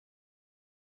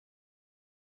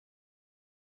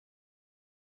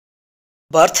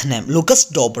Birth name Lucas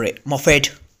Dobre Moffett.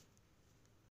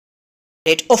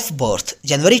 Date of birth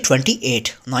January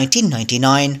 28,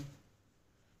 1999.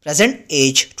 Present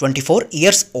age 24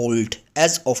 years old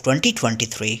as of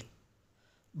 2023.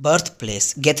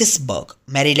 Birthplace Gettysburg,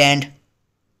 Maryland.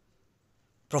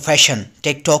 Profession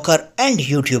TikToker and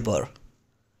YouTuber.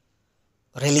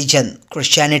 Religion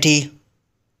Christianity.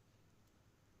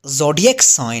 Zodiac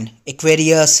sign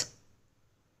Aquarius.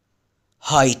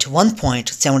 Height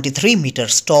 1.73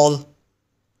 meters tall.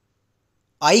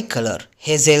 Eye color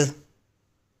hazel.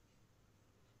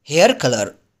 Hair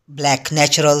color black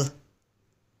natural.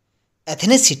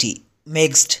 Ethnicity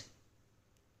mixed.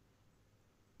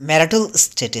 Marital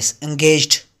status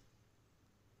engaged.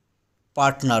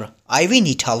 Partner Ivy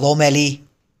Nita Lomeli.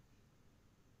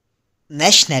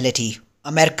 Nationality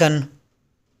American.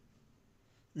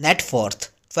 Net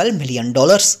worth $12 million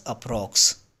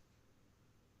approx.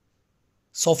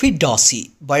 Sofie Dossi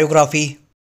Biography.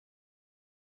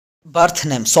 Birth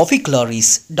name Sophie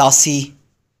Clarice Dossi,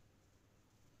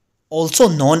 also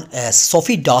known as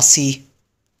Sofie Dossi.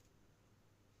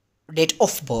 Date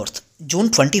of birth June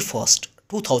 21st,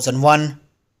 2001.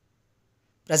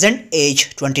 Present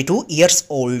age 22 years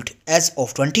old as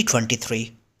of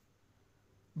 2023.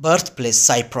 Birthplace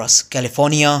Cypress,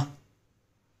 California.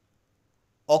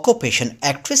 Occupation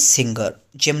actress, singer,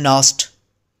 gymnast.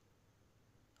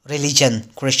 Religion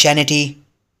Christianity.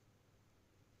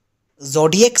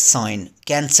 Zodiac sign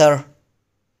Cancer.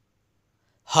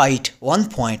 Height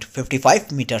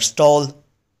 1.55 meters tall.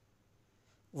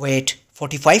 Weight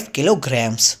 45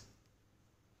 kilograms.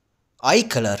 Eye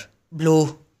color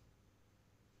blue.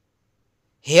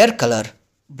 Hair color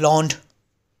blonde.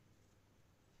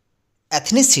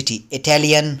 Ethnicity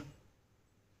Italian.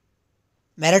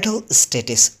 Marital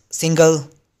status single.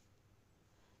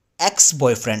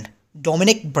 Ex-boyfriend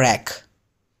Dominic Brack.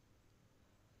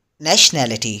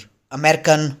 Nationality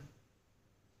American.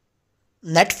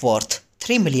 Net worth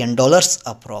 $3 million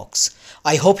approx.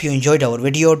 I hope you enjoyed our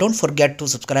video. Don't forget to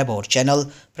subscribe our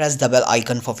channel. Press the bell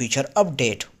icon for future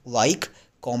update. Like,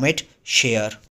 comment, share.